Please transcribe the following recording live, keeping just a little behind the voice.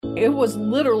It was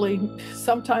literally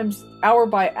sometimes hour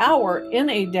by hour in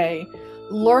a day,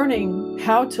 learning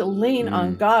how to lean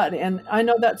on God. And I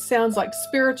know that sounds like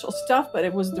spiritual stuff, but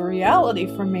it was the reality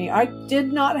for me. I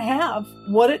did not have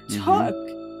what it took.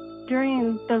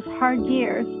 During those hard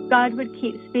years, God would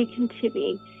keep speaking to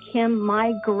me, Kim,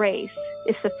 my grace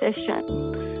is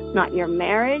sufficient. Not your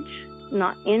marriage,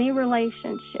 not any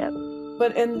relationship.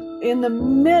 But in the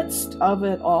midst of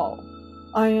it all,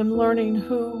 I am learning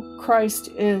who Christ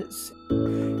is.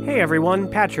 Hey everyone,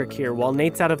 Patrick here, while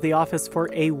Nate's out of the office for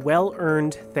a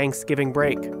well-earned Thanksgiving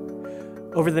break.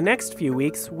 Over the next few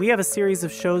weeks, we have a series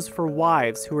of shows for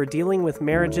wives who are dealing with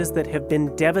marriages that have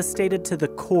been devastated to the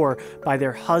core by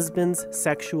their husband's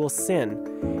sexual sin.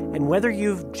 And whether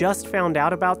you've just found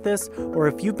out about this, or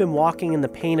if you've been walking in the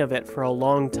pain of it for a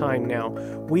long time now,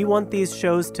 we want these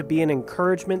shows to be an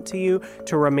encouragement to you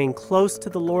to remain close to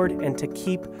the Lord and to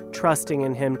keep trusting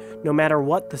in Him, no matter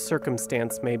what the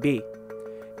circumstance may be.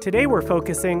 Today we're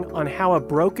focusing on how a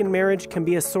broken marriage can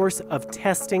be a source of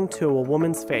testing to a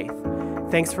woman's faith.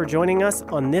 Thanks for joining us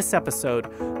on this episode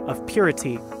of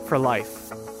Purity for Life.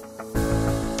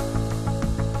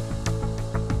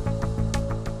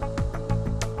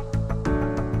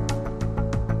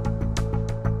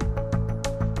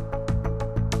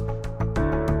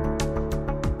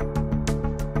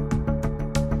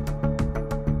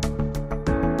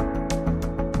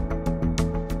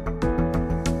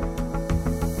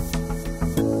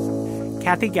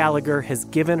 Kathy Gallagher has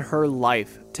given her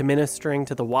life to ministering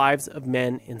to the wives of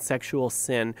men in sexual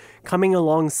sin, coming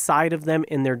alongside of them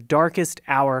in their darkest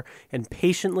hour and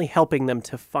patiently helping them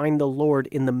to find the Lord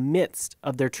in the midst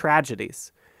of their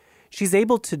tragedies. She's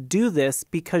able to do this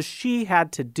because she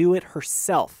had to do it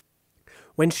herself.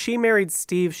 When she married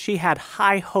Steve, she had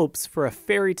high hopes for a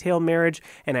fairy tale marriage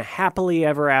and a happily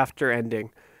ever after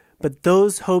ending. But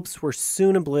those hopes were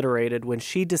soon obliterated when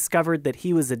she discovered that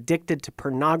he was addicted to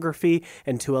pornography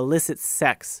and to illicit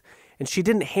sex. And she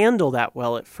didn't handle that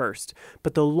well at first,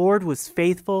 but the Lord was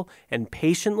faithful and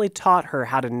patiently taught her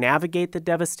how to navigate the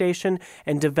devastation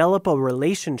and develop a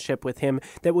relationship with Him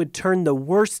that would turn the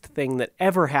worst thing that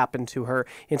ever happened to her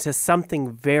into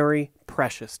something very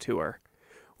precious to her.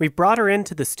 We've brought her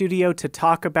into the studio to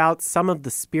talk about some of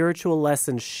the spiritual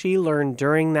lessons she learned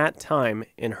during that time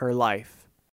in her life.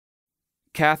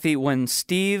 Kathy, when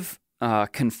Steve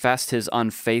confessed his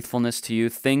unfaithfulness to you,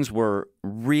 things were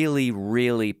really,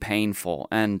 really painful.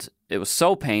 And it was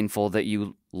so painful that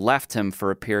you left him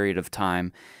for a period of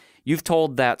time. You've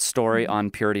told that story on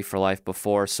Purity for Life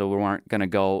before, so we weren't going to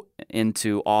go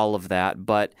into all of that.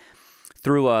 But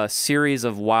through a series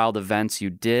of wild events, you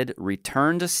did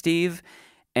return to Steve.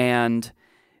 And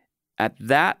at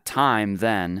that time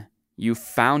then, you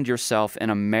found yourself in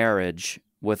a marriage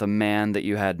with a man that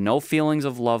you had no feelings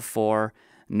of love for,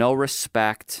 no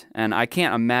respect, and I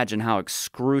can't imagine how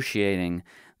excruciating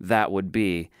that would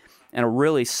be, and a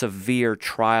really severe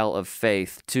trial of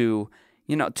faith to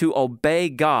obey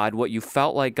God, what you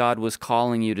felt like God was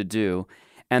calling you to do,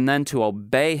 and then to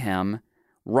obey Him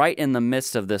right in the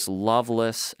midst of this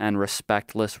loveless and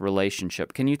respectless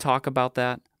relationship. Can you talk about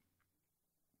that?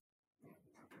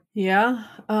 Yeah,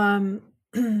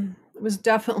 it was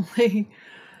definitely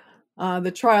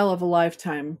the trial of a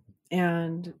lifetime.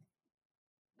 And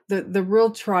the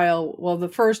real trial, well, the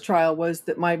first trial was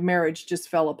that my marriage just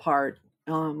fell apart.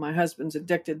 My husband's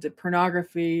addicted to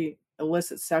pornography,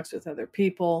 illicit sex with other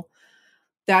people.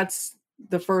 That's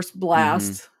the first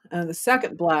blast. And the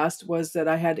second blast was that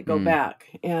I had to go back.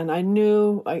 And I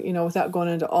knew, without going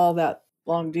into all that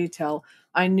long detail,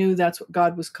 I knew that's what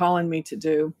God was calling me to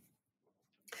do.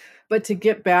 But to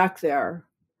get back there,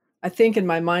 I think in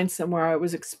my mind somewhere I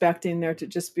was expecting there to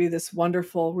just be this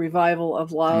wonderful revival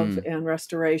of love and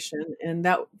restoration, and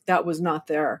that was not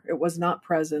there. It was not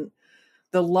present.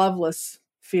 The loveless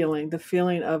feeling, the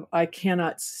feeling of I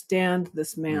cannot stand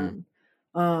this man,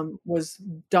 was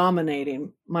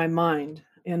dominating my mind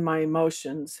and my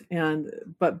emotions.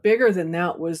 But bigger than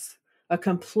that was a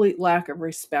complete lack of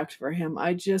respect for him.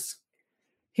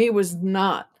 He was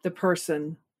not the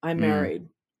person I married.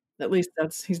 At least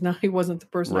he wasn't the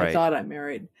person I thought I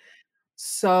married.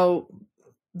 So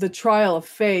the trial of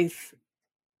faith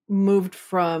moved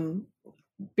from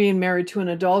being married to an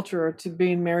adulterer to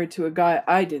being married to a guy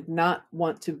I did not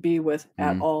want to be with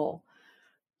at all.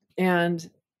 And,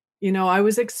 I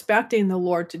was expecting the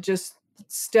Lord to just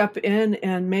step in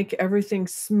and make everything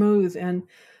smooth and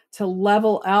to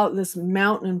level out this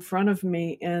mountain in front of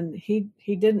me. And he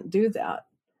didn't do that.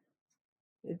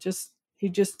 He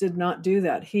just did not do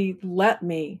that. He let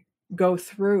me go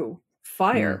through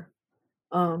fire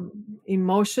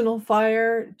emotional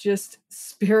fire, just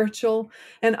spiritual.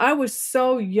 And I was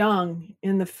so young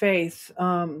in the faith,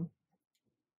 and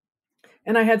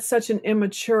I had such an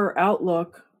immature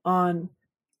outlook on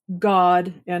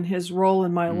God and his role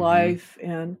in my Mm-hmm. life.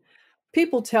 And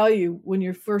people tell you when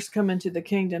you first come into the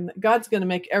kingdom that God's going to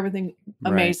make everything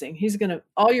Right. amazing. He's going to,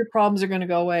 all your problems are going to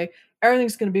go away.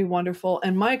 Everything's going to be wonderful.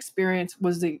 And my experience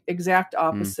was the exact Mm.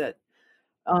 opposite.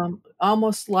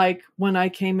 Almost like when I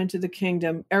came into the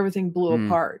kingdom, everything blew Mm.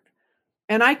 apart.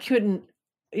 And I couldn't,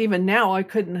 even now, I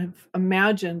couldn't have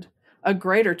imagined a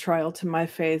greater trial to my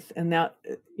faith, and that,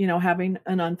 having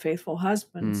an unfaithful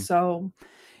husband. Mm. So,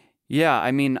 Yeah,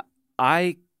 I mean,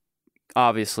 I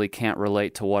obviously can't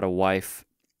relate to what a wife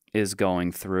is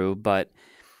going through, but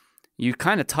you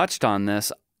kind of touched on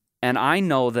this, and I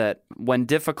know that when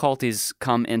difficulties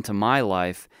come into my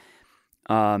life,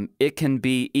 it can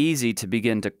be easy to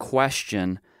begin to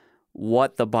question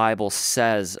what the Bible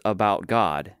says about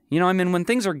God. I mean, when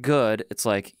things are good, it's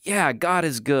like, yeah, God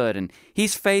is good, and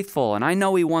He's faithful, and I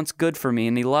know He wants good for me,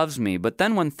 and He loves me. But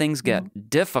then when things mm, get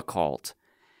difficult,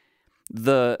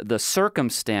 the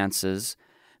circumstances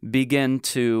begin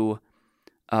to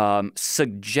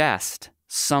suggest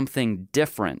something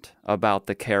different about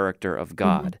the character of mhm.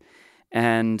 God.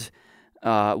 And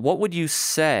what would you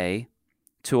say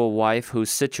to a wife whose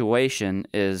situation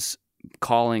is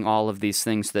calling all of these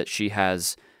things that she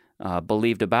has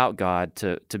believed about God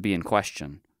to be in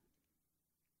question?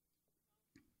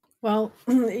 Well,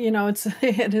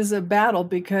 it is a battle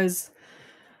because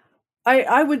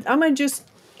I'm gonna just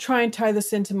try and tie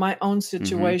this into my own Mm-hmm.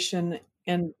 situation,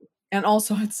 and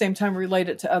also at the same time relate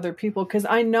it to other people, because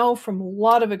I know from a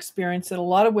lot of experience that a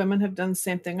lot of women have done the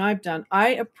same thing I've done. I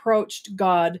approached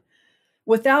God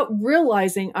without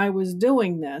realizing I was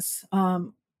doing this.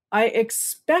 I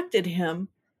expected Him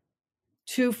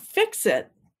to fix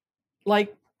it,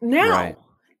 like, Right. now.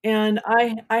 And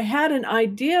I had an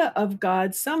idea of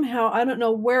God somehow. I don't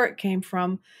know where it came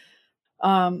from.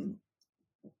 Um,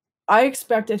 I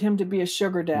expected Him to be a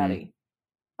sugar Mm. daddy.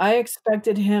 I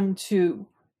expected Him to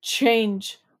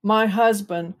change my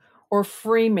husband or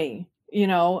free me,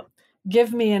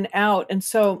 give me an out. And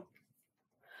so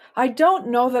I don't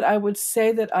know that I would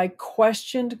say that I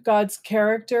questioned God's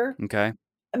character. Okay.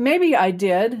 Maybe I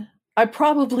did. I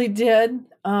probably did.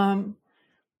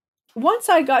 Once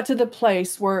I got to the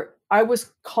place where I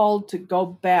was called to go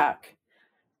back,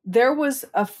 there was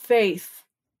a faith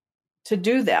to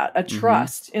do that, a Mm-hmm.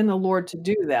 trust in the Lord to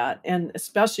do that. And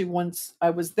especially once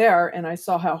I was there and I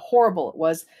saw how horrible it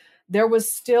was, there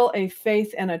was still a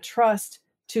faith and a trust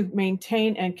to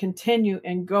maintain and continue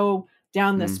and go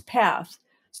down this Mm. path.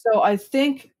 So I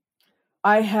think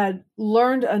I had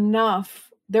learned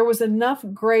enough. There was enough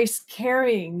grace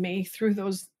carrying me through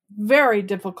those very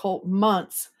difficult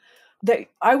months that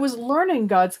I was learning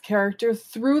God's character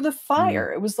through the Mm.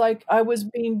 fire. It was like I was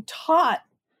being taught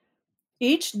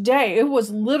each day. It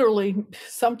was literally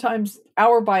sometimes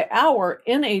hour by hour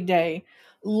in a day,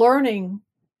 learning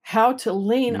how to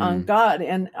lean on Mm. God.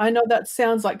 And I know that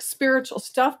sounds like spiritual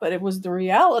stuff, but it was the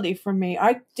reality for me.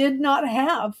 I did not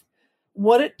have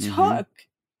what it Mm-hmm. took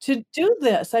to do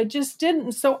this. I just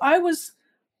didn't. So I was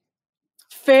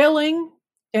failing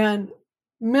and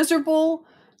miserable,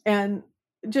 and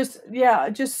just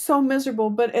so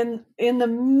miserable. But in the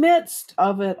midst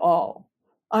of it all,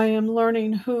 I am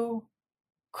learning who Mm.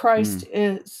 Christ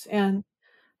is and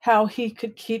how He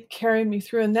could keep carrying me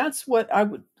through. And that's what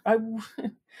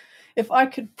if I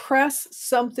could press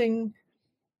something,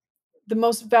 the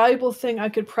most valuable thing I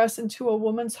could press into a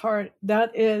woman's heart,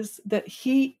 that is that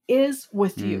He is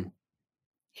with Mm. you.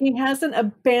 He hasn't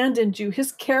abandoned you.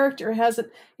 His character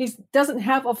hasn't, he doesn't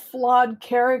have a flawed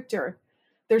character.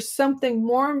 There's something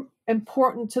more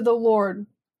important to the Lord.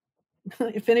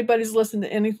 If anybody's listened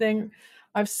to anything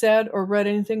I've said or read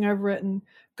anything I've written,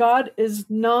 God is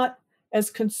not as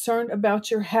concerned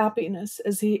about your happiness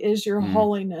as He is your Mm.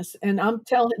 holiness. And I'm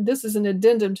telling, this is an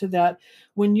addendum to that.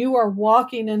 When you are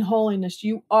walking in holiness,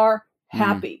 you are Mm.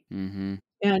 happy. Mm-hmm.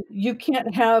 And you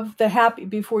can't have the happy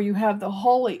before you have the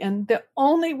holy. And the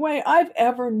only way I've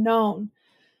ever known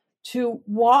to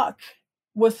walk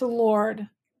with the Lord,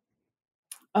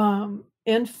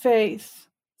 in faith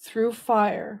through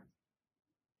fire,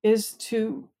 is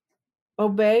to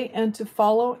obey and to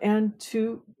follow and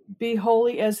to be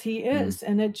holy as He Mm. is.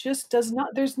 And it just does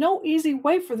not, there's no easy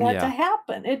way for that to Yeah.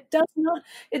 happen. It does not,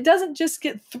 it doesn't just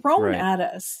get thrown Right. at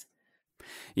us.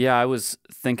 Yeah, I was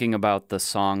thinking about the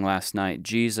song last night,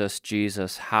 Jesus,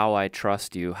 Jesus, how I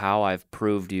trust you, how I've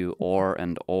proved you o'er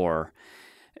and o'er.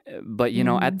 But,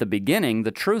 at the beginning,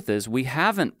 the truth is we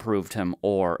haven't proved him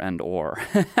or and or.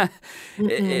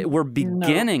 We're No.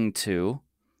 beginning to,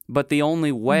 but the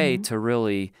only way to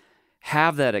really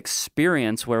have that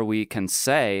experience where we can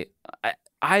say,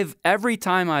 every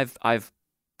time I've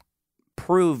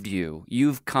proved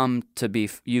you've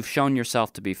shown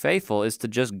yourself to be faithful, is to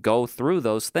just go through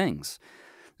those things.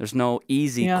 There's no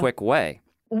easy, Yeah. quick way.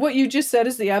 What you just said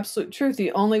is the absolute truth.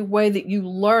 The only way that you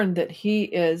learn that he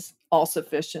is all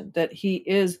sufficient, that he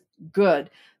is good,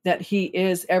 that he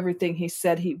is everything he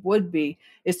said he would be,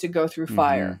 is to go through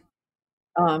fire.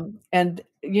 And,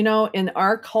 in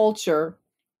our culture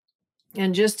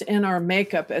and just in our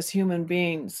makeup as human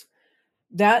beings,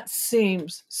 that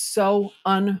seems so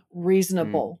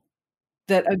unreasonable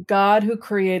that a God who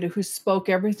created, who spoke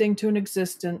everything to an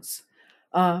existence,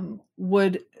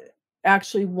 would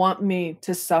actually want me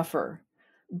to suffer.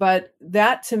 But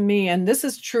that to me, and this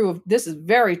is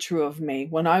very true of me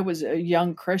when I was a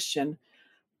young Christian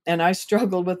and I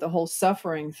struggled with the whole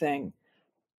suffering thing.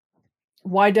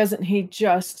 Why doesn't he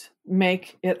just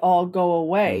make it all go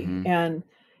away? And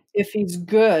if he's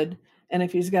good and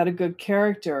if he's got a good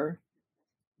character,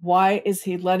 why is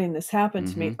he letting this happen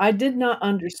to me? I did not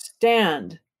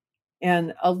understand,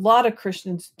 and a lot of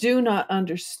Christians do not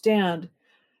understand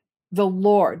the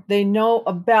Lord. They know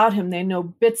about him. They know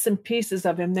bits and pieces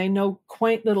of him. They know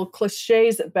quaint little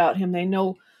cliches about him. They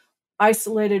know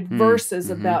isolated verses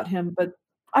about him. But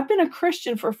I've been a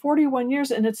Christian for 41 years,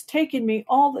 and it's taken me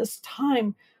all this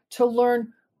time to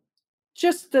learn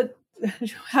just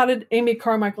how did Amy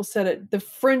Carmichael said it, the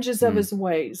fringes of his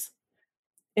ways.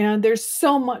 And there's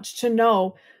so much to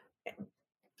know.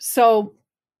 So,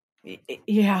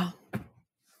 yeah.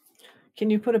 Can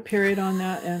you put a period on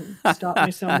that and stop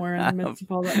me somewhere in the midst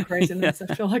of all that craziness?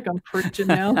 I feel like I'm preaching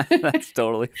now. That's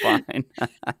totally fine.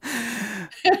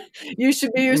 You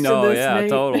should be used to this, yeah, Nate.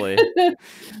 Totally.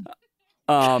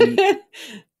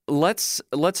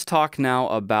 Let's talk now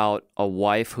about a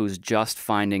wife who's just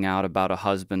finding out about a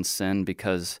husband's sin,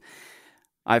 because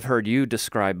I've heard you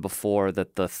describe before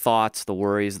that the thoughts, the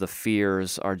worries, the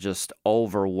fears are just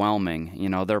overwhelming.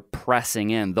 They're pressing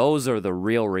in. Those are the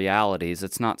real realities.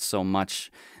 It's not so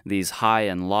much these high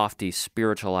and lofty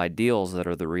spiritual ideals that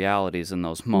are the realities in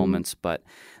those moments, but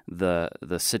the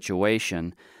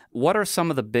situation. What are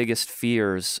some of the biggest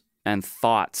fears and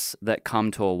thoughts that come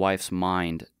to a wife's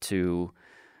mind to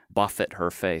buffet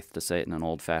her faith, to say it in an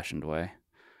old-fashioned way?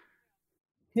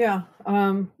 Yeah,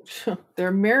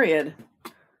 they're myriad.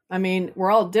 I mean,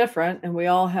 we're all different, and we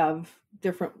all have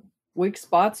different weak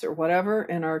spots or whatever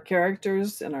in our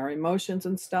characters and our emotions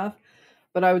and stuff.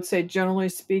 But I would say, generally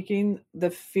speaking, the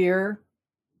fear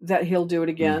that he'll do it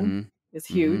again is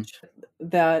huge.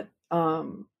 That,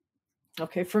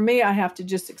 okay, for me, I have to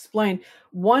just explain,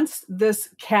 once this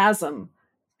chasm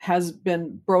has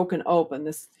been broken open,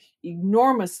 this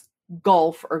enormous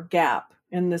gulf or gap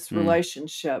in this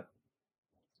relationship,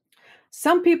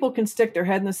 some people can stick their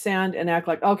head in the sand and act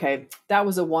like, okay, that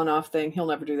was a one-off thing. He'll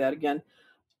never do that again.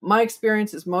 My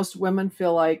experience is most women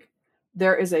feel like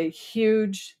there is a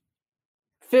huge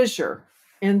fissure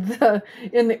in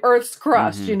the earth's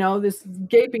crust, this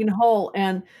gaping hole,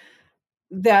 and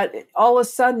that all of a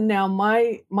sudden now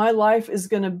my life is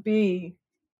going to be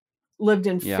lived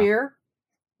in fear,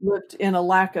 lived in a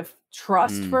lack of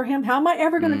trust for him. How am I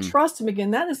ever going to trust him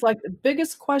again? That is like the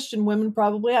biggest question women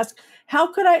probably ask.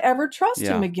 How could I ever trust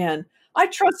him again? I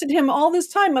trusted him all this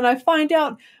time, and I find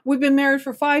out we've been married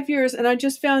for 5 years, and I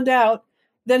just found out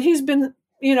that he's been,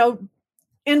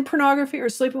 in pornography or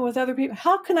sleeping with other people.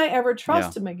 How can I ever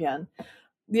trust him again?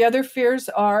 The other fears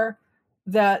are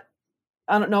that,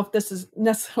 I don't know if this is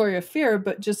necessarily a fear,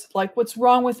 but just like, what's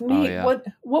wrong with me?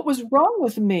 What was wrong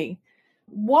with me?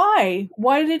 Why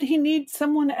did he need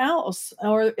someone else?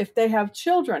 Or if they have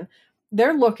children,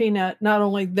 they're looking at not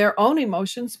only their own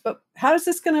emotions, but how is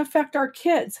this going to affect our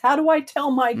kids? How do I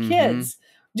tell my kids?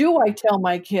 Do I tell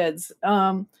my kids?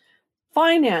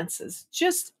 Finances,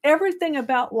 just everything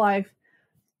about life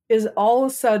is all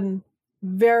of a sudden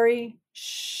very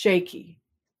shaky.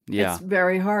 It's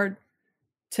very hard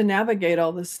to navigate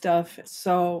all this stuff.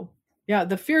 So yeah,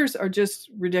 the fears are just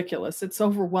ridiculous. It's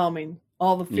overwhelming.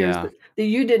 All the fears that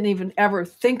you didn't even ever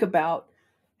think about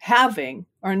having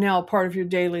are now a part of your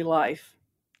daily life.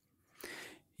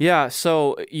 Yeah,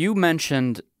 so you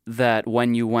mentioned that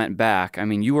when you went back, I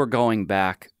mean, you were going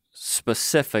back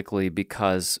specifically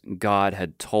because God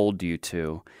had told you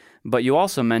to, but you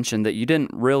also mentioned that you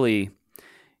didn't really,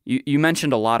 you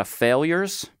mentioned a lot of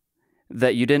failures,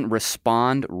 that you didn't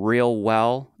respond real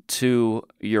well to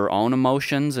your own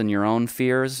emotions and your own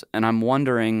fears, and I'm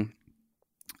wondering,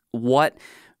 what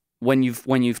when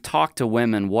you've talked to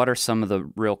women, what are some of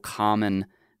the real common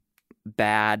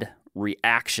bad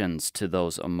reactions to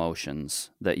those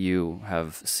emotions that you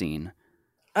have seen?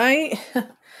 Okay,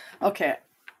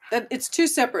 it's two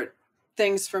separate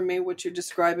things for me, what you're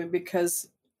describing, because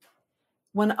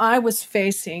when I was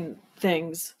facing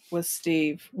things with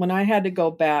Steve, when I had to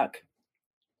go back,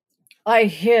 I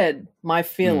hid my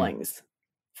feelings.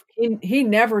 He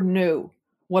never knew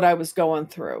what I was going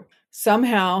through.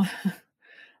 Somehow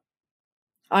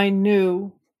I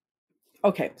knew,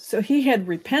 okay, so he had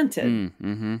repented.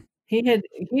 Mm-hmm. He had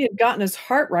gotten his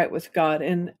heart right with God,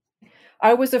 and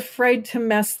I was afraid to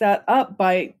mess that up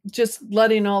by just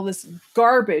letting all this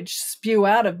garbage spew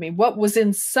out of me. What was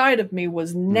inside of me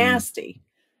was nasty.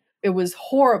 It was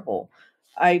horrible.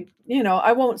 I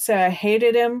won't say I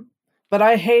hated him, but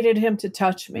I hated him to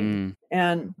touch me.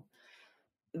 And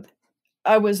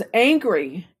I was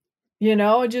angry,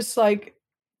 just like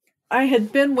I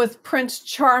had been with Prince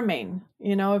Charming.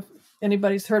 If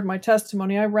anybody's heard my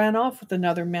testimony, I ran off with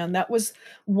another man. That was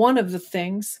one of the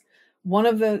things. One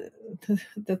of the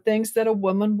things that a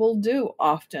woman will do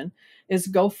often is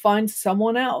go find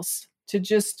someone else to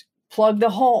just plug the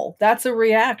hole. That's a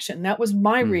reaction. That was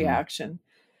my reaction.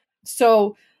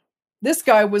 So this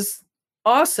guy was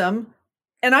awesome,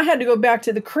 and I had to go back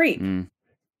to the creep.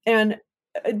 And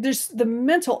there's the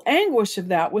mental anguish of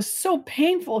that was so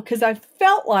painful because I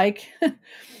felt like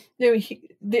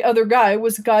the other guy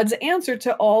was God's answer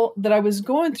to all that I was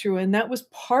going through. And that was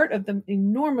part of the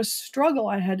enormous struggle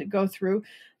I had to go through,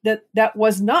 that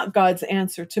was not God's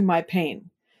answer to my pain.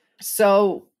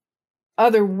 So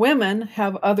other women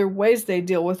have other ways they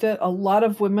deal with it. A lot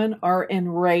of women are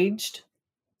enraged.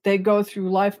 They go through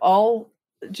life all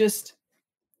just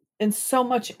in so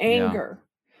much anger.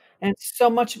 And so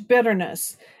much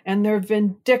bitterness, and they're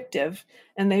vindictive,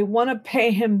 and they want to pay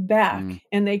him back,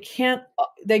 and they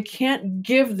can't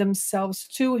give themselves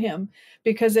to him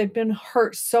because they've been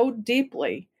hurt so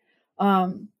deeply.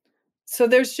 So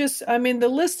there's just, the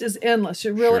list is endless.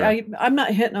 It really, Sure. I'm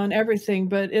not hitting on everything,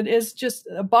 but it is just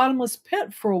a bottomless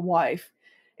pit for a wife.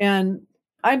 And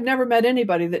I've never met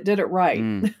anybody that did it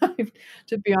right.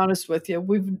 To be honest with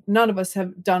you, none of us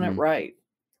have done it right.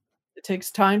 It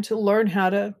takes time to learn how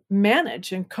to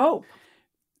manage and cope.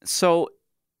 So,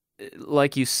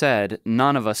 like you said,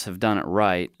 none of us have done it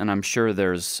right, and I'm sure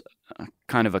there's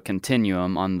kind of a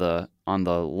continuum. On the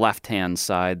left-hand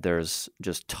side, there's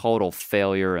just total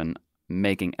failure and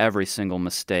making every single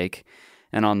mistake,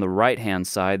 and on the right-hand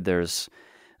side, there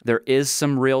is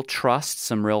some real trust,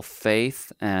 some real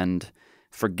faith, and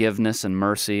forgiveness and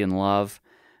mercy and love.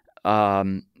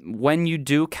 When you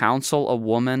do counsel a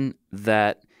woman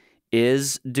that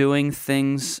is doing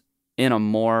things in a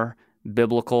more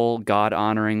biblical,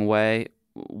 God-honoring way,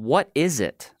 what is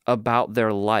it about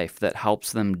their life that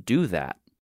helps them do that?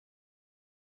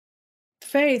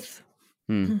 Faith.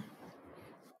 They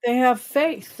have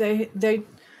faith. They're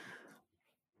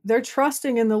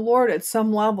trusting in the Lord at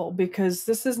some level, because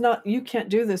this is not, you can't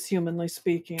do this humanly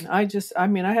speaking. I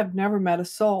have never met a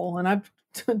soul, and I've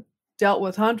dealt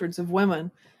with hundreds of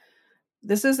women.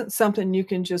 This isn't something you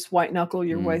can just white knuckle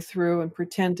your way through and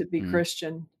pretend to be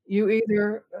Christian. You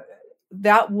either,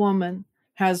 that woman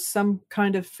has some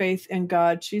kind of faith in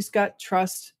God. She's got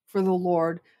trust for the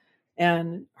Lord,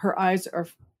 and her eyes are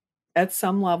at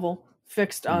some level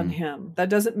fixed on him. That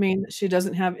doesn't mean that she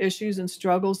doesn't have issues and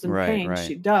struggles and pain. Right.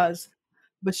 She does,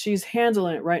 but she's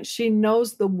handling it right. She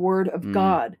knows the word of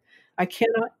God. I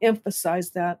cannot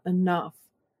emphasize that enough.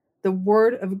 The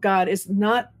word of God is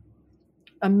not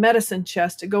a medicine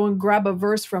chest to go and grab a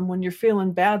verse from when you're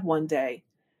feeling bad one day.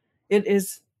 It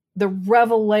is the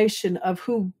revelation of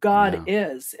who God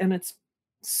is, and it's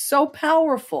so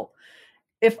powerful.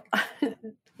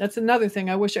 That's another thing.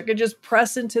 I wish I could just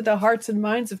press into the hearts and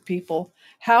minds of people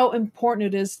how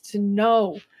important it is to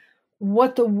know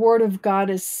what the Word of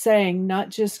God is saying, not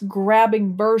just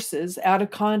grabbing verses out of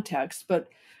context, but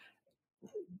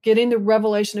getting the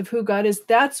revelation of who God is.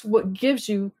 That's what gives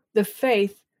you the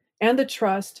faith and the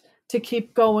trust to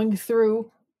keep going through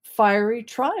fiery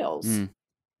trials.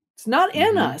 It's not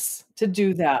in us to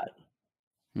do that.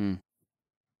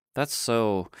 That's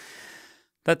so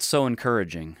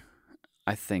encouraging,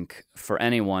 I think, for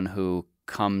anyone who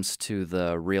comes to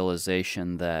the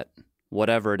realization that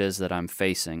whatever it is that I'm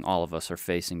facing, all of us are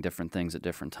facing different things at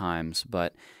different times,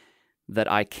 but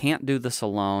that I can't do this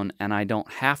alone, and I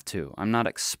don't have to. I'm not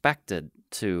expected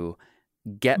to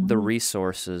get the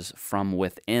resources from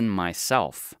within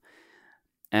myself.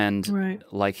 And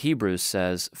like Hebrews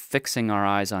says, fixing our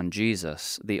eyes on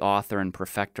Jesus, the author and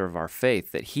perfecter of our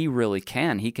faith, that he really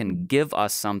can. He can give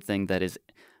us something that is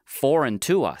foreign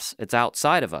to us. It's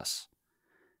outside of us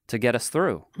to get us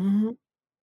through. Mm-hmm.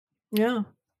 Yeah.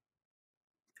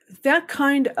 That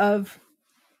kind of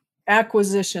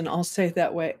acquisition, I'll say it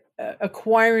that way,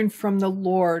 acquiring from the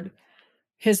Lord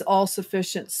his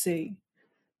all-sufficiency,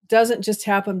 doesn't just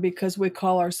happen because we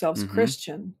call ourselves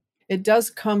Christian. It does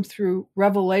come through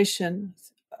revelation,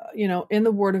 in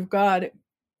the Word of God.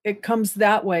 It comes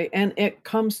that way, and it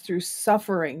comes through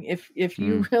suffering. If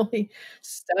you really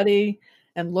study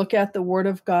and look at the Word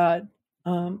of God,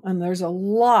 and there's a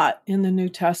lot in the New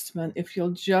Testament, if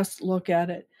you'll just look at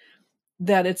it,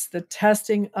 that it's the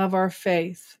testing of our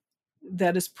faith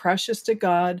that is precious to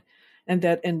God, and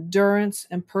that endurance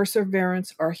and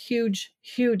perseverance are huge,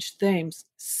 huge things.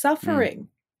 Suffering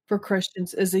for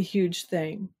Christians is a huge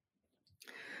thing.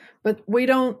 But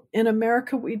in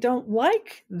America, we don't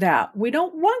like that. We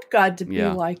don't want God to be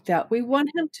like that. We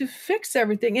want him to fix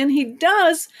everything. And he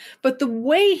does, but the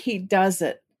way he does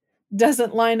it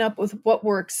doesn't line up with what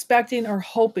we're expecting or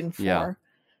hoping for.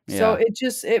 Yeah. So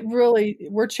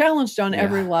we're challenged on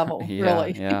every level,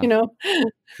 really.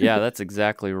 Yeah, that's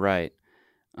exactly right.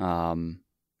 I'm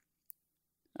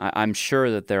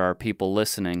sure that there are people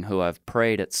listening who have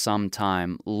prayed at some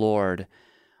time, Lord,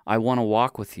 I want to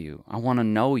walk with you. I want to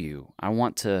know you. I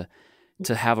want to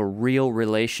have a real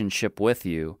relationship with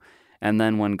you. And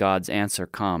then when God's answer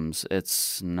comes,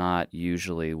 it's not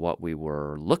usually what we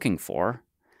were looking for.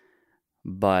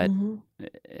 But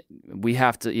we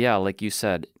have to, like you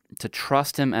said, to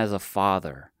trust him as a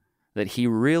father, that he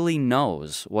really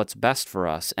knows what's best for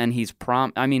us. And he's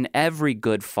every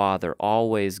good father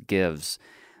always gives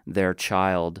their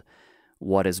child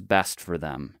what is best for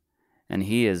them. And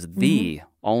he is the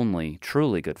only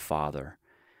truly good father.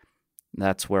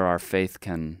 That's where our faith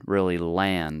can really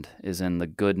land, is in the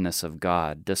goodness of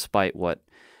God, despite what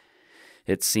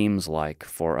it seems like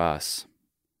for us.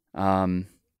 Well,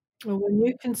 when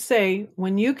you can say,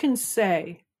 when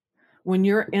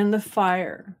you're in the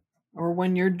fire or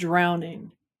when you're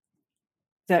drowning,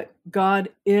 that God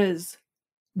is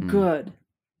good.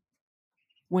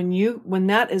 When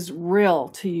that is real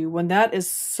to you, when that is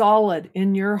solid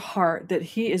in your heart, that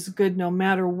he is good no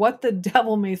matter what the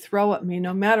devil may throw at me,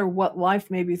 no matter what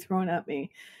life may be thrown at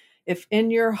me, if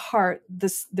in your heart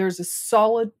there's a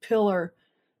solid pillar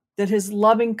that his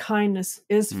loving kindness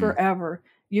is forever,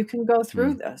 you can go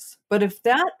through this. But if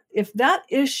that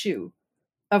issue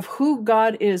of who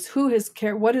God is,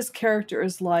 what his character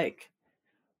is like,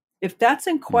 if that's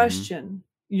in question,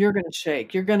 you're going to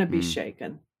shake. You're going to be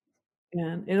shaken.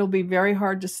 And it'll be very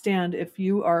hard to stand if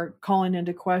you are calling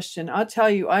into question. I'll tell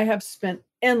you, I have spent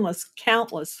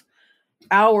countless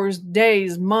hours,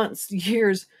 days, months,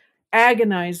 years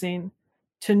agonizing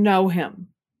to know him,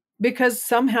 because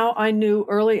somehow I knew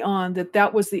early on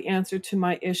that was the answer to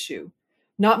my issue.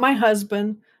 Not my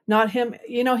husband, not him.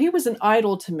 He was an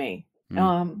idol to me.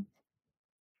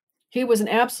 He was an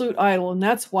absolute idol, and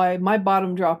that's why my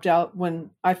bottom dropped out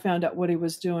when I found out what he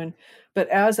was doing. But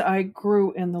as I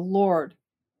grew in the Lord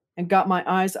and got my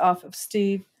eyes off of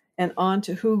Steve and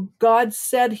onto who God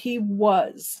said he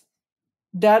was,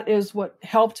 that is what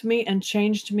helped me and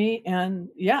changed me. And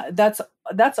that's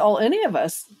all any of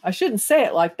us. I shouldn't say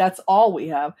it like that's all we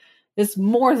have. It's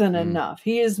more than enough.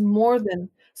 He is more than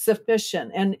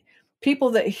sufficient. And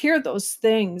people that hear those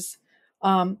things,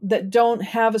 that don't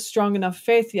have a strong enough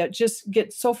faith yet, just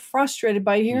get so frustrated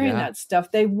by hearing that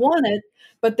stuff. They want it,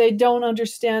 but they don't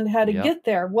understand how to get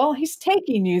there. Well, he's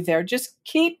taking you there. Just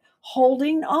keep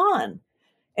holding on,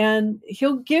 and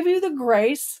he'll give you the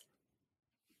grace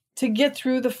to get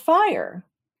through the fire.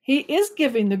 He is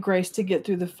giving the grace to get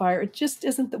through the fire. It just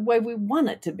isn't the way we want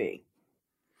it to be.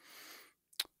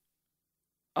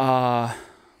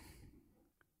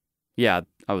 Yeah,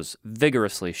 I was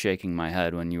vigorously shaking my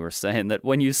head when you were saying that.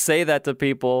 When you say that to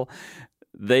people,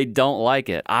 they don't like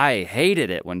it. I hated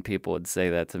it when people would say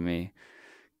that to me,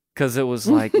 because it was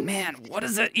like, man, what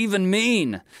does that even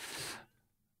mean?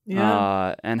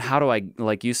 Yeah. And how do I,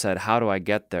 like you said, how do I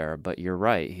get there? But you're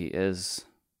right. He is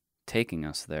taking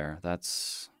us there.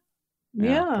 That's,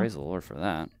 praise the Lord for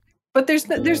that. But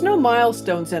there's no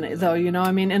milestones in it, though. In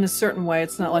a certain way,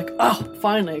 it's not like, oh,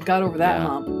 finally, I got over that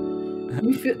hump.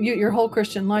 You feel your whole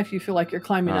Christian life, you feel like you're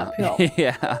climbing uphill.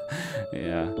 Yeah.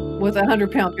 With a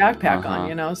 100-pound backpack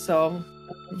on, so.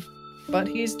 But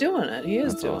he's doing it. He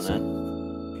is doing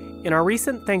it. In our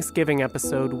recent Thanksgiving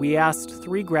episode, we asked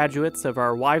 3 graduates of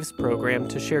our Wives program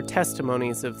to share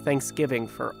testimonies of Thanksgiving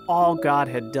for all God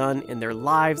had done in their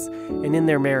lives and in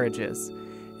their marriages.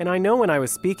 And I know when I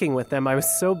was speaking with them, I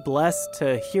was so blessed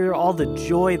to hear all the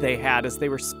joy they had as they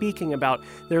were speaking about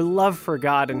their love for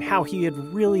God and how he had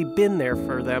really been there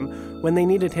for them when they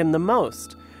needed him the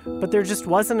most. but there just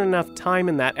wasn't enough time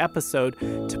in that episode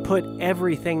to put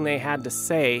everything they had to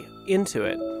say into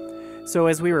it. So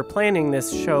as we were planning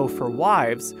this show for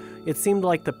wives, it seemed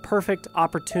like the perfect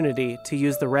opportunity to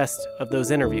use the rest of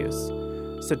those interviews.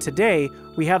 So today,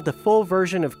 we have the full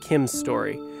version of Kim's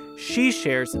story. She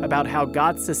shares about how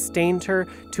God sustained her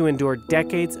to endure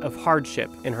decades of hardship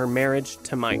in her marriage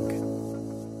to Mike.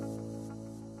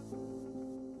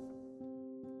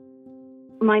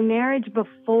 My marriage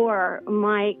before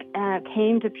Mike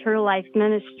came to Pure Life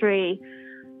Ministry,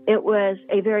 it was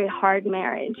a very hard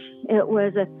marriage. It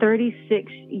was a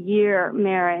 36-year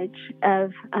marriage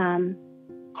of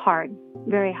hard,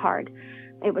 very hard.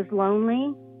 It was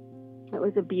lonely. It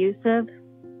was abusive.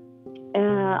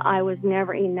 I was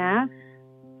never enough.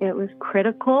 It was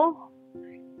critical.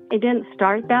 It didn't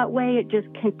start that way. It just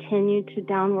continued to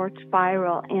downward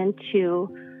spiral into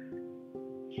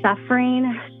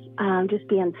suffering, just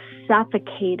being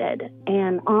suffocated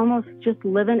and almost just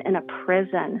living in a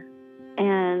prison.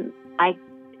 And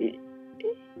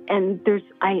there's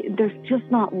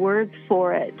just not words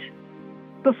for it.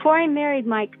 Before I married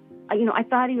Mike, I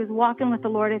thought he was walking with the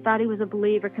Lord. I thought he was a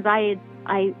believer because I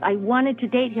wanted to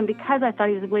date him because I thought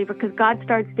he was a believer, because God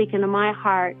started speaking to my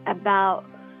heart about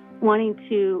wanting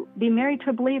to be married to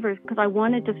a believer, because I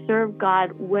wanted to serve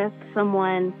God with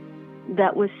someone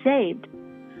that was saved.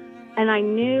 And I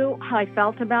knew how I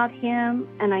felt about him,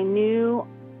 and I knew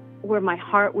where my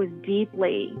heart was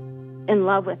deeply in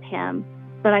love with him.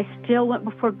 But I still went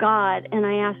before God and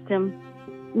I asked him,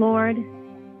 Lord,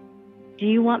 do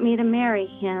you want me to marry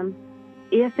him?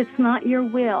 If it's not your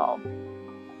will,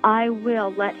 I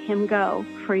will let him go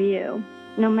for you,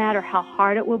 no matter how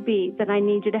hard it will be, that I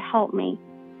need you to help me.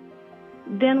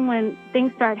 Then when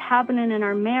things started happening in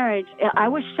our marriage, I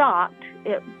was shocked.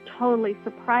 It totally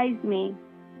surprised me.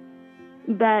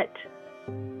 But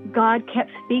God kept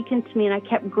speaking to me, and I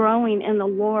kept growing in the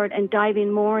Lord and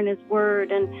diving more in his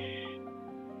word. And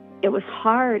it was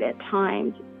hard at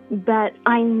times, but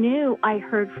I knew I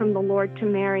heard from the Lord to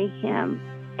marry him.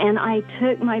 And I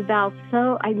took my vow,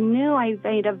 so I knew I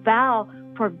made a vow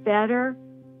for better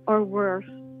or worse.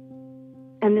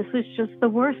 And this was just the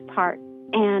worst part.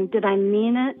 And did I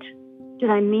mean it? Did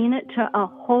I mean it to a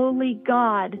holy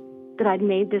God that I'd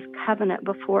made this covenant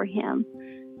before him?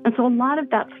 And so a lot of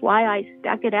that's why I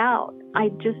stuck it out. I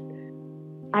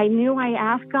knew I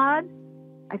asked God.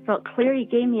 I felt clear he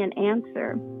gave me an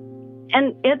answer.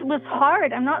 And it was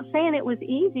hard. I'm not saying it was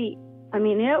easy. I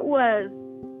mean, it was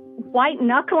white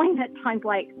knuckling at times,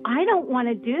 like, I don't want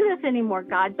to do this anymore,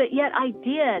 God. But yet I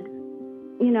did.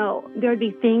 There'd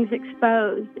be things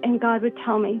exposed, and God would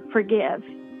tell me, forgive.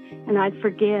 And I'd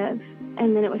forgive.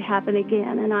 And then it would happen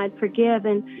again, and I'd forgive.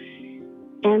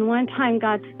 And one time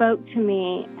God spoke to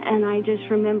me, and I just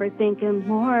remember thinking,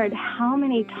 Lord, how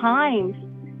many times?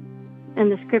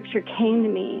 And the scripture came to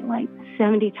me like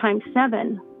 70 times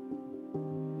 7.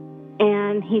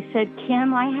 And he said,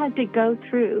 Kim, I had to go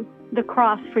through the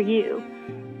cross for you,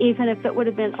 even if it would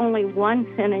have been only one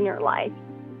sin in your life.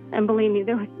 And believe me,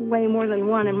 there was way more than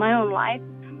one in my own life.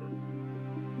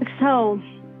 So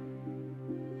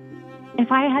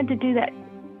if I had to do that,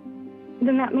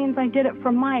 then that means I did it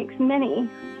for Mike's many.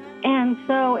 And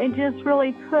so it just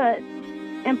really put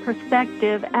in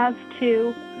perspective as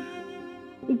to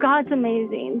God's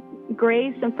amazing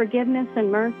grace and forgiveness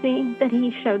and mercy that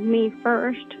he showed me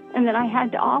first, and that I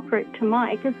had to offer it to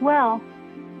Mike as well.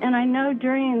 And I know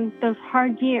during those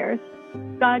hard years,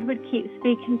 God would keep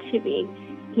speaking to me.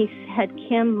 He said,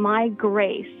 Kim, my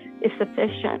grace is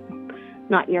sufficient.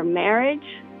 Not your marriage,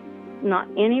 not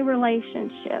any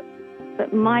relationship,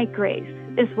 but my grace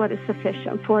is what is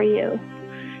sufficient for you.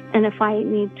 And if I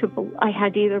I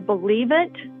had to either believe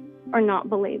it or not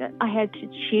believe it. I had to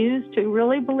choose to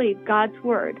really believe God's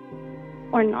word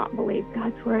or not believe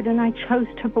God's word. And I chose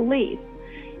to believe.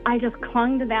 I just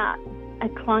clung to that. I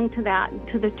clung to that,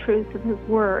 to the truth of his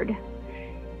word.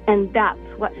 And that's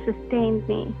what sustained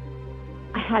me.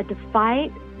 I had to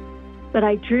fight, but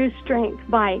I drew strength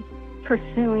by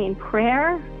pursuing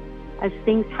prayer. As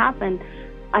things happened,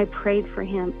 I prayed for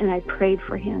him, and I prayed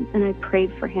for him, and I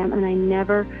prayed for him, and I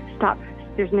never stopped.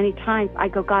 There's many times I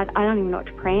go, God, I don't even know what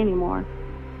to pray anymore.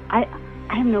 I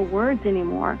have no words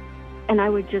anymore. And I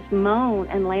would just moan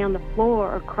and lay on the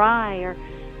floor or cry,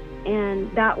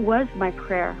 and that was my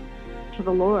prayer to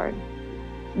the Lord.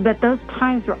 But those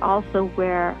times were also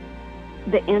where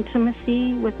the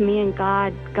intimacy with me and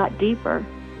God got deeper,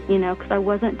 because I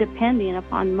wasn't depending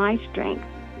upon my strength.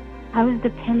 I was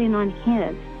depending on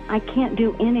his. I can't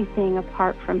do anything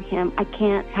apart from him. I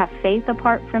can't have faith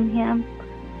apart from him.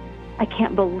 I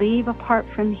can't believe apart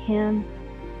from him.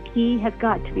 He has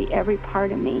got to be every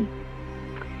part of me.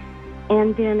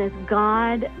 And then as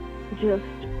God just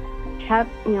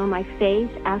kept, my faith,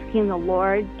 asking the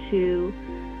Lord to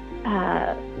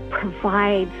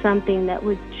provide something that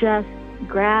would just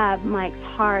grab Mike's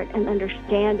heart and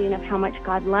understanding of how much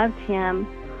God loved him,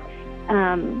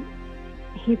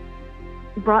 he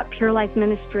brought Pure Life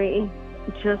Ministry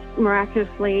just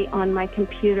miraculously on my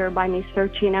computer by me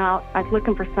searching out. I was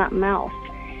looking for something else.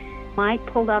 Mike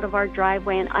pulled out of our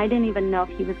driveway, and I didn't even know if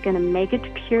he was going to make it to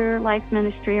Pure Life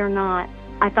Ministry or not.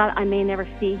 I thought I may never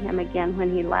see him again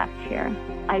when he left here.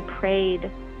 I prayed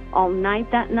all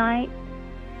night that night,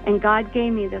 and God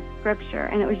gave me this scripture,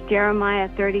 and it was Jeremiah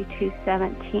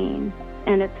 32:17.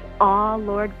 And it's,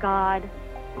 Lord God,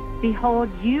 behold,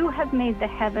 you have made the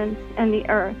heavens and the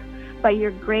earth by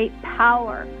your great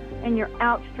power and your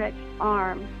outstretched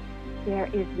arm. There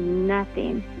is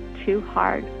nothing too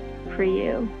hard for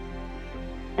you.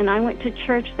 And I went to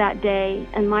church that day,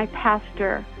 and my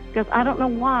pastor goes, I don't know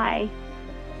why,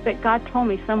 but God told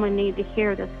me someone needed to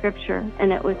hear the scripture,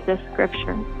 and it was this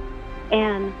scripture.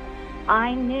 And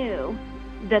I knew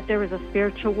that there was a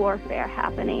spiritual warfare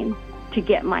happening to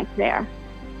get Mike there.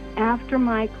 After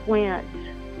Mike went,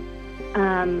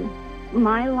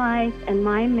 my life and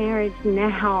my marriage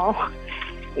now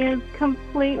is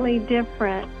completely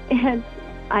different.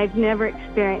 I've never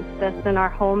experienced this in our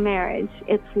whole marriage.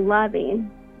 It's loving.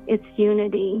 It's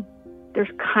unity. There's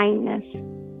kindness.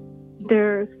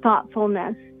 There's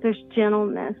thoughtfulness. There's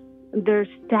gentleness. There's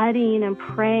studying and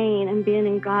praying and being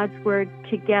in God's Word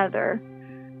together.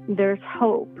 There's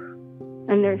hope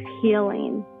and there's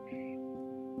healing.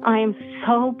 I am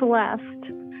so blessed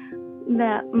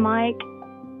that Mike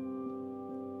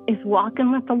is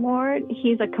walking with the Lord.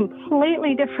 He's a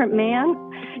completely different man,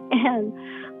 and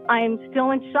I am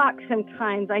still in shock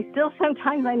sometimes.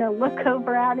 Sometimes I know, look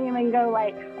over at him and go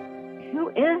like, who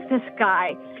is this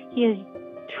guy? He is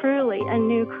truly a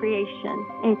new creation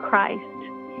in Christ.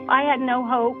 I had no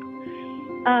hope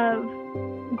of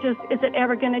is it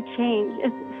ever going to change?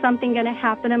 Is something going to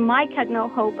happen? And Mike had no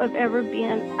hope of ever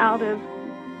being out of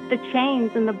the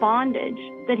chains and the bondage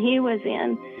that he was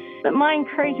in. But my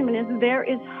encouragement is there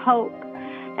is hope.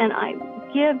 And I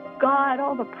give God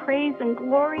all the praise and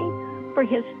glory for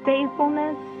his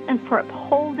faithfulness and for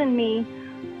upholding me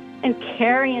and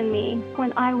carrying me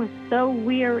when I was so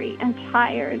weary and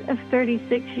tired of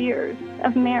 36 years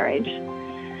of marriage.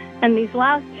 And these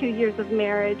last 2 years of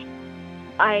marriage,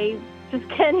 I just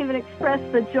can't even express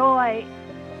the joy.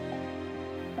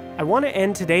 I want to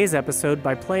end today's episode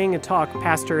by playing a talk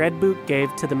Pastor Ed Boot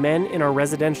gave to the men in our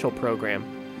residential program.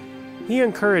 He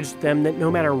encouraged them that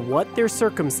no matter what their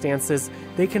circumstances,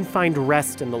 they can find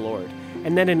rest in the Lord,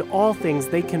 and that in all things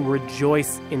they can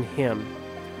rejoice in Him.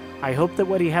 I hope that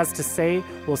what he has to say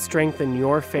will strengthen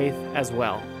your faith as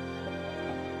well.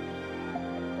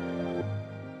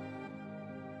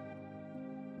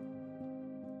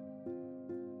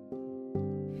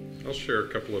 I'll share a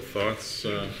couple of thoughts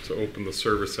to open the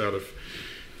service out of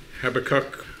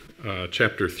Habakkuk.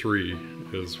 Chapter 3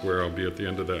 is where I'll be at the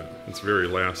end of that. It's the very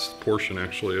last portion,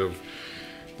 actually, of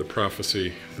the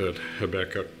prophecy that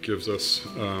Habakkuk gives us.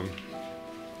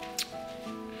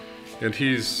 And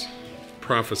he's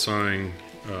prophesying.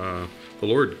 The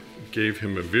Lord gave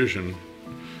him a vision.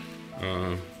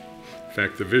 In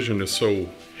fact, the vision is so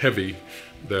heavy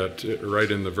that right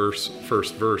in the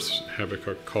first verse,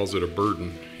 Habakkuk calls it a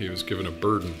burden. He was given a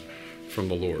burden from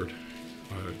the Lord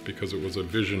because it was a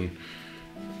vision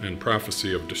and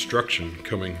prophecy of destruction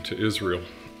coming to Israel.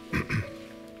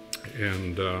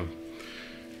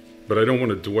 But I don't want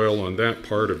to dwell on that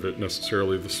part of it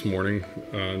necessarily this morning.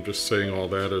 I'm just saying all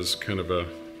that as kind of a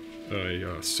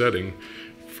setting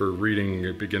for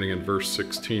reading beginning in verse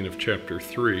 16 of chapter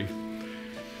 3. It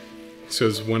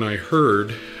says, when he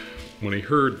heard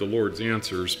the Lord's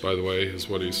answers, by the way, is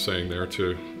what he's saying there,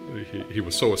 he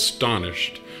was so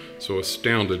astonished, so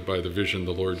astounded by the vision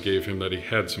the Lord gave him that he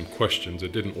had some questions.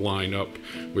 It didn't line up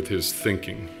with his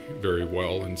thinking very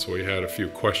well, and so he had a few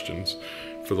questions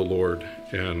for the Lord.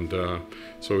 And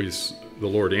so the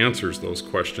Lord answers those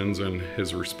questions, and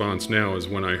his response now is,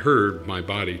 when I heard, my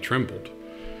body trembled.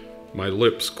 My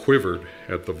lips quivered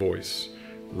at the voice.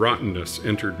 Rottenness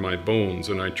entered my bones,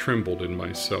 and I trembled in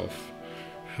myself.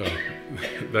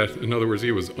 In other words,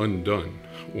 he was undone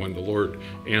when the Lord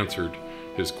answered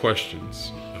his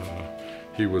questions.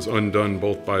 He was undone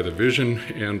both by the vision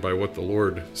and by what the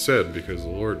Lord said, because the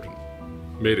Lord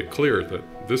made it clear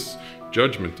that this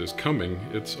judgment is coming.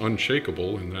 It's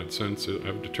unshakable in that sense.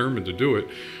 I've determined to do it,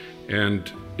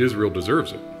 and Israel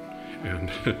deserves it.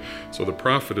 And so the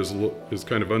prophet is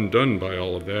kind of undone by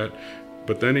all of that.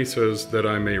 But then he says that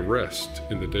I may rest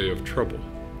in the day of trouble.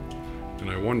 And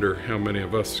I wonder how many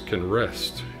of us can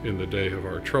rest in the day of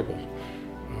our trouble.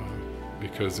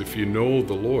 Because if you know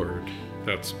the Lord,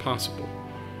 that's possible.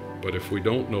 But if we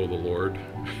don't know the Lord,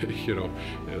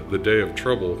 the day of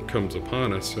trouble comes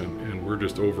upon us and we're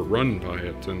just overrun by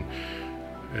it.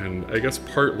 And I guess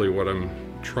partly what I'm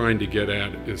trying to get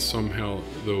at is somehow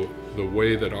the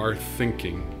way that our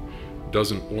thinking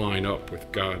doesn't line up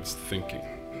with God's thinking.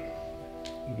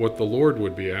 What the Lord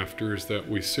would be after is that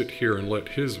we sit here and let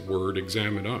His Word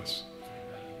examine us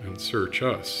and search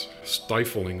us,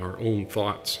 stifling our own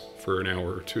thoughts for an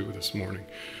hour or two this morning,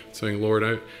 saying,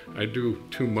 Lord, I do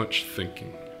too much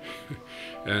thinking,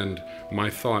 and my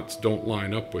thoughts don't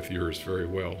line up with yours very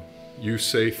well. You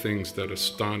say things that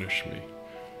astonish me.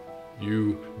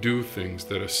 You do things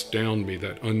that astound me,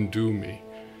 that undo me,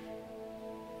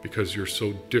 because you're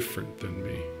so different than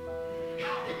me.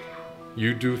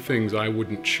 You do things I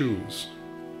wouldn't choose.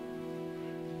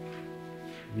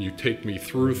 You take me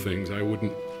through things I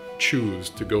wouldn't choose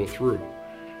to go through.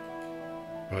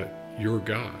 But you're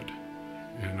God,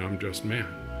 and I'm just man.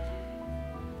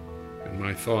 And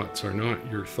my thoughts are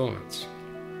not your thoughts.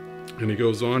 And he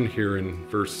goes on here in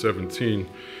verse 17,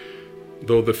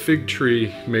 though the fig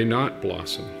tree may not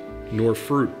blossom, nor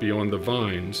fruit be on the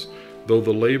vines, though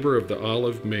the labor of the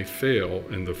olive may fail,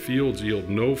 and the fields yield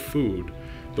no food,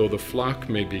 though the flock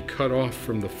may be cut off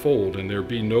from the fold, and there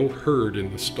be no herd in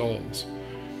the stalls.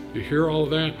 You hear all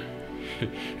of that?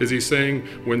 Is he saying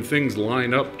when things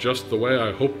line up just the way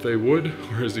I hope they would?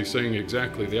 Or is he saying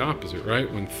exactly the opposite,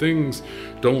 right? When things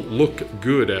don't look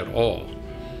good at all,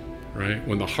 right?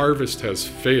 When the harvest has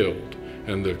failed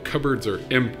and the cupboards are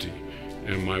empty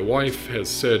and my wife has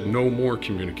said no more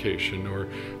communication, or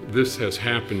this has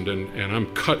happened and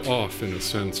I'm cut off in a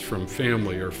sense from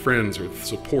family or friends or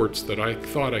supports that I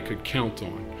thought I could count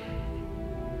on.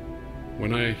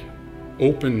 When I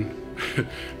open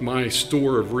my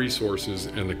store of resources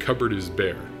and the cupboard is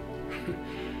bare.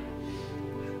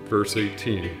 Verse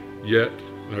 18, yet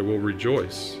I will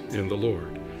rejoice in the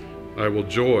Lord. I will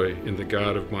joy in the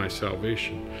God of my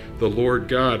salvation. The Lord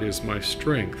God is my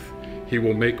strength. He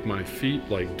will make my feet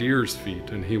like deer's feet,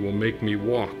 and he will make me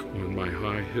walk on my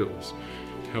high hills.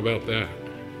 How about that?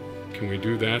 Can we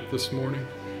do that this morning?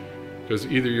 Because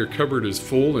either your cupboard is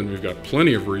full and you've got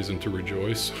plenty of reason to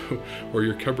rejoice, or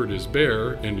your cupboard is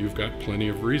bare and you've got plenty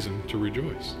of reason to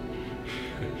rejoice.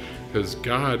 Because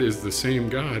God is the same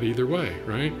God either way,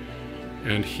 right?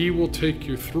 And he will take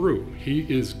you through. He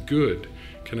is good.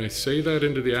 Can I say that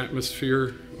into the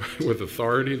atmosphere with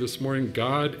authority this morning?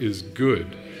 God is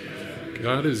good.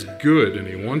 God is good, and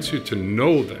he wants you to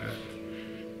know that.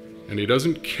 And he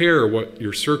doesn't care what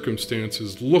your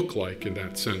circumstances look like in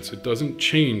that sense. It doesn't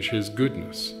change his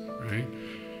goodness, right?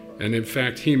 And in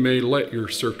fact, he may let your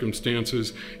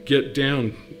circumstances get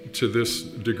down to this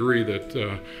degree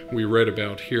that we read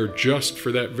about here just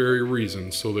for that very reason,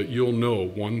 so that you'll know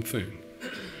one thing,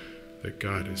 that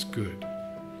God is good,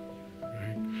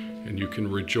 right? And you can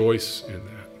rejoice in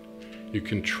that. You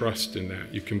can trust in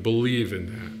that. You can believe in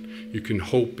that. You can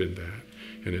hope in that.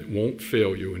 And it won't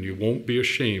fail you, and you won't be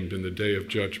ashamed in the day of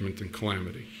judgment and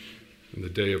calamity, in the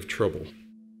day of trouble.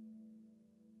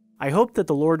 I hope that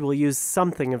the Lord will use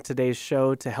something of today's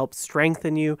show to help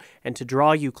strengthen you and to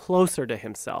draw you closer to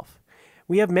himself.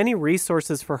 We have many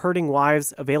resources for hurting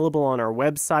wives available on our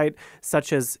website,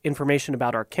 such as information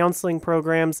about our counseling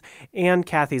programs and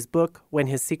Kathy's book, When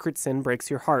His Secret Sin Breaks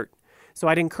Your Heart. So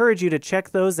I'd encourage you to check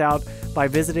those out by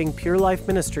visiting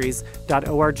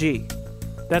purelifeministries.org.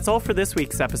 That's all for this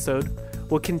week's episode.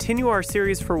 We'll continue our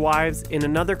series for wives in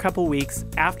another couple weeks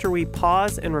after we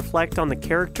pause and reflect on the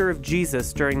character of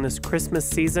Jesus during this Christmas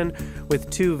season with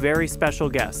two very special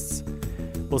guests.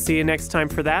 We'll see you next time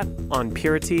for that on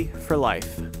Purity for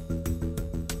Life.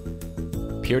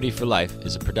 Purity for Life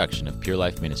is a production of Pure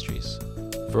Life Ministries.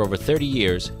 For over 30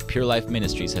 years, Pure Life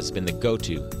Ministries has been the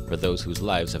go-to for those whose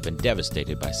lives have been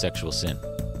devastated by sexual sin.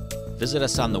 Visit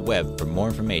us on the web for more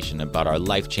information about our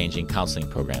life-changing counseling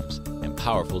programs and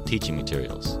powerful teaching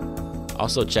materials.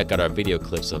 Also check out our video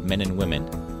clips of men and women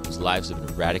whose lives have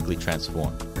been radically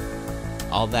transformed.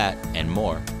 All that and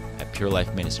more at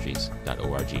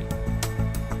purelifeministries.org.